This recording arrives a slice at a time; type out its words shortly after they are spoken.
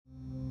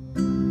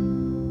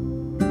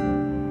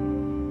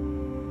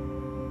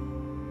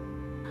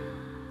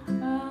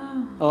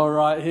All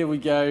right, here we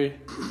go.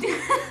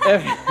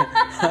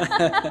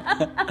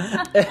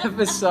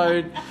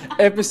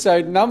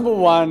 episode number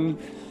 1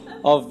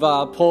 of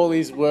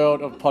Paulie's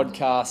World of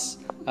Podcasts.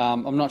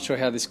 I'm not sure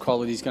how this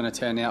quality is going to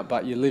turn out,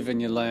 but you live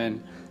and you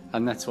learn,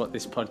 and that's what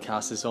this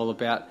podcast is all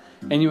about.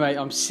 Anyway,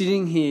 I'm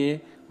sitting here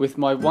with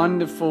my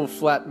wonderful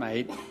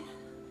flatmate,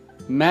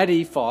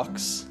 Maddie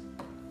Fox,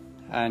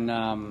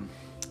 and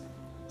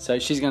so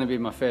she's going to be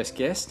my first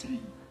guest,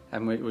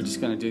 and we're just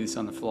going to do this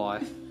on the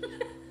fly.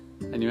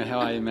 Anyway, how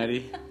are you,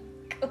 Maddie?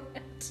 Good.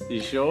 You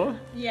sure?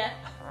 Yeah.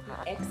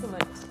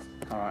 Excellent.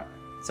 All right.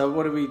 So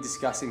what are we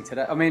discussing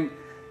today? I mean,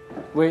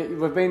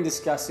 we've been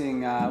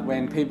discussing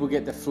when people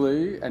get the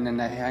flu and then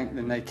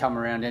they come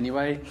around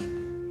anyway.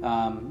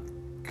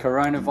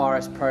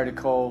 Coronavirus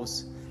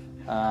protocols.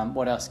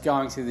 What else?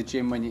 Going to the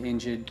gym when you're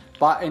injured.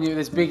 But anyway,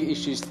 there's big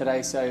issues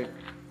today. So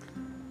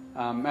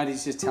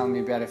Maddie's just telling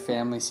me about her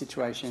family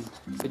situation.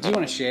 So do you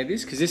want to share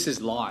this? Because this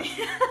is live.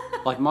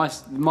 Like my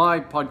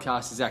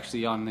podcast is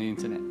actually on the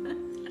internet.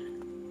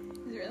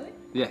 Really?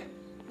 Yeah.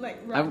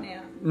 Like right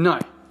now? No,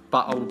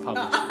 but I will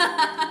publish it.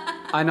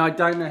 And I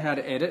don't know how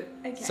to edit,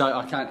 Okay. so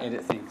I can't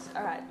edit things.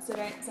 Alright, so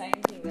don't say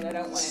anything that I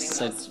don't want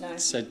anyone else to know.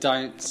 So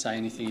don't say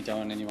anything you don't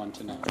want anyone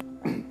to know.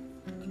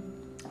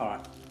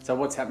 Alright, so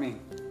what's happening?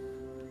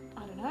 I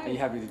don't know. Are you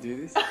happy to do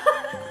this?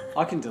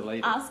 I can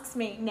delete it. Asks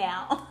me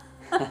now.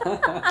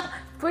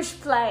 Push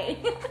play.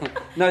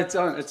 No,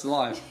 don't. It's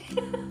live.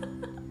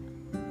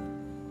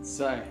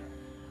 So,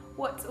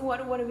 What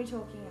are we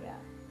talking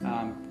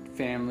about?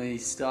 family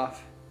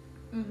stuff.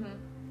 Mm-hmm.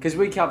 Because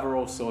we cover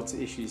all sorts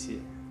of issues here.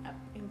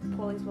 In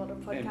Paulie's World of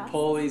Podcasts. In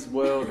Paulie's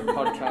World of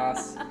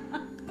Podcasts.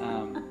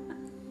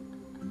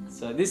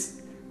 So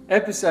this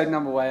episode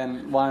number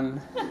one.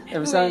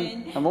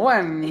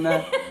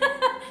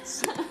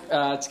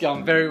 It's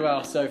going very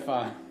well so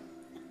far.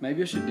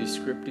 Maybe I should do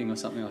scripting or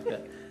something like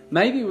that.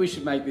 Maybe we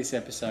should make this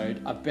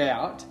episode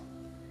about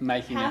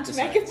making How episodes.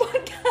 to make a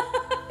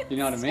podcast. You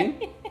know what I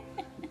mean?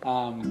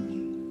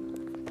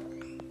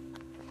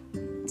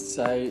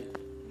 So,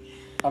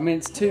 I mean,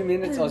 it's 2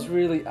 minutes. I was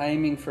really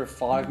aiming for a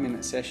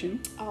 5-minute session.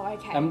 Oh,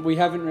 okay. And we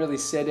haven't really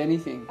said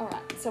anything.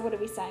 Alright, so what are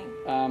we saying?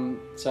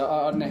 So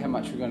I don't know how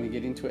much we're going to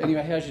get into it.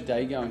 Anyway, how's your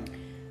day going?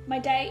 My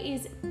day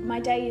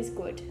is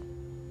good.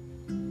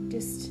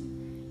 Just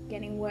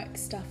getting work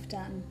stuff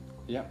done.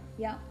 Yeah.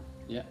 Yeah.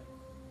 Yeah.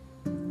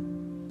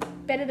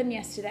 Better than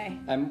yesterday.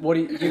 And what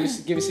do you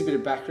give us a bit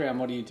of background?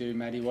 What do you do,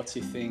 Maddie? What's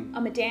your thing?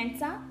 I'm a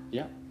dancer.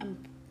 Yeah. I'm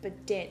a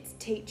dance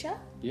teacher.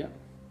 Yeah.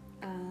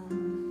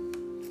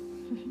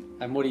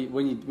 And what do you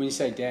when you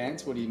say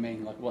dance? What do you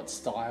mean? Like what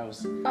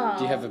styles? Do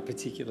you have a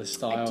particular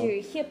style? I do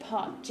hip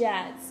hop,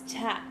 jazz,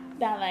 tap,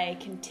 ballet,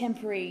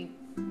 contemporary.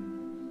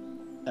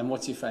 And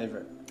what's your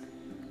favourite?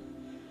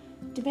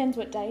 Depends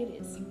what day it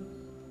is.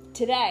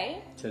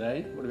 Today.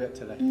 Today? What about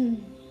today?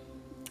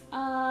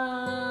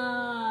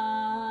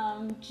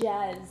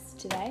 Jazz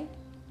today.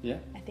 Yeah.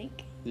 I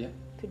think Yeah.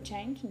 could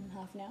change in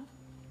half an hour.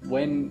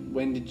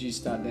 When did you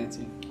start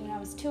dancing? When I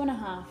was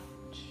 2.5.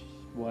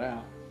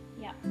 Wow.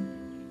 Yeah.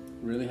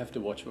 Really have to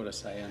watch what I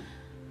say,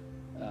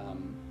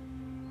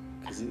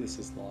 because this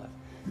is live.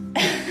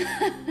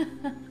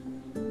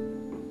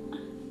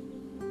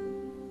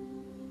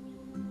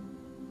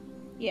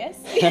 Yes.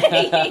 You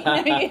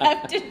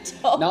have to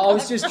talk. No, I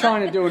was just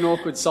trying to do an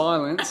awkward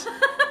silence,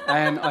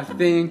 and I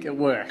think it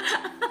worked.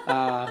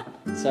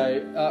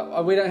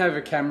 So we don't have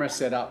a camera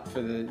set up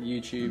for the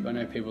YouTube. I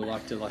know people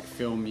like to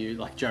film you,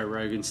 like Joe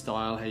Rogan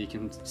style, how you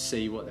can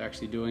see what they're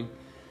actually doing.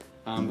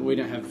 But we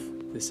don't have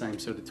the same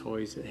sort of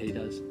toys that he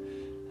does.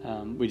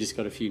 We just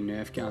got a few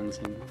Nerf guns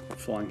and a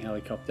flying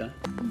helicopter.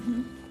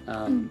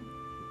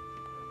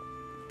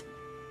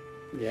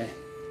 Yeah.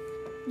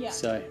 Yeah.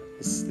 So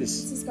this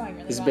is going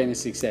really has well. been a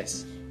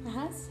success. It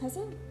has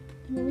it?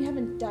 I mean, we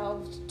haven't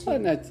delved too Oh,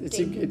 no,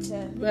 deep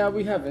into... Well,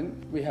 we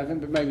haven't,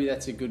 but maybe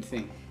that's a good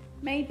thing.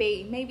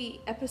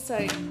 Maybe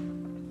episode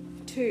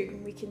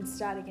 2 we can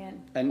start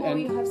again. And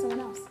you'll have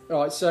someone else.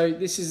 All right, so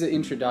this is the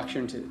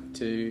introduction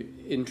to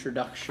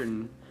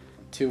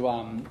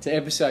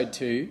episode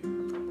 2.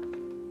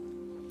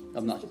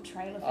 I'm not. The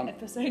trailer for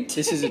episode 2.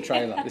 This is a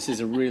trailer. This is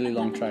a really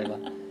long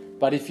trailer.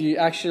 But if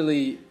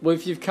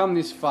you've come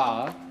this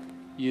far,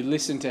 you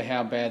listen to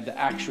how bad the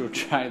actual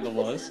trailer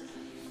was.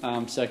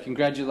 So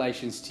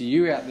congratulations to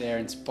you out there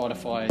in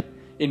Spotify,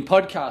 in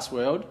podcast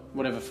world,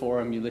 whatever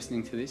forum you're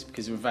listening to this,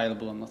 because we're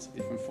available on lots of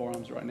different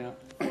forums right now.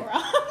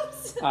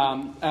 Forearms.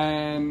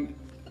 And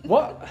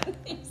what?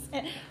 You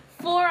said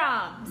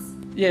forearms.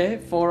 Yeah,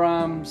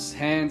 forearms,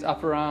 hands,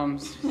 upper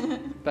arms,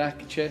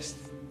 back, chest,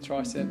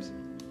 triceps.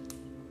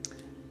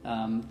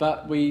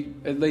 But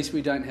at least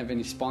we don't have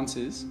any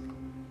sponsors,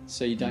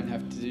 so you don't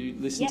have to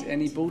listen to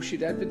any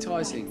bullshit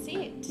advertising. That's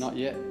it. Not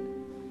yet.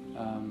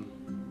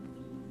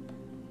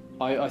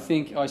 I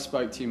think I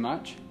spoke too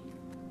much.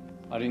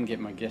 I didn't get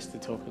my guest to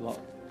talk a lot.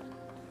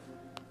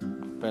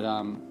 But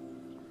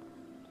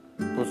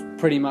We've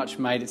pretty much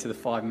made it to the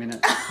 5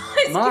 minute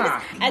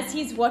mark. As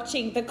he's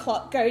watching the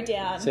clock go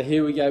down. So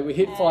here we go. We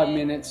hit 5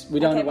 minutes. We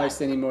don't want to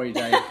waste any more of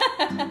your day.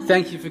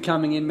 Thank you for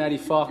coming in, Maddie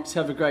Fox.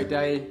 Have a great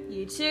day.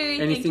 You too.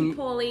 Thank you,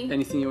 Paulie.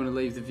 Anything you want to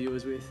leave the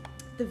viewers with?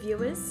 The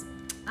viewers?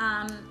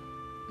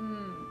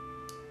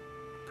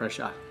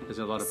 Pressure. There's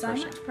a lot of So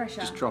pressure. much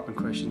pressure. Just dropping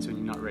questions when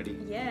you're not ready.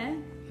 Yeah.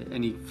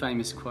 Any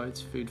famous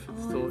quotes? Food for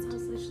thought? That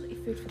was literally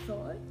food for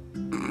thought.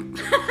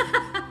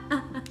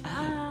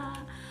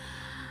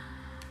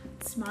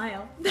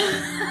 Smile.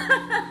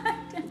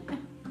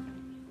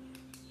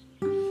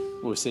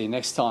 We'll see you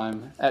next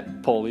time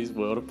at Paulie's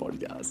World of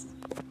Podcasts.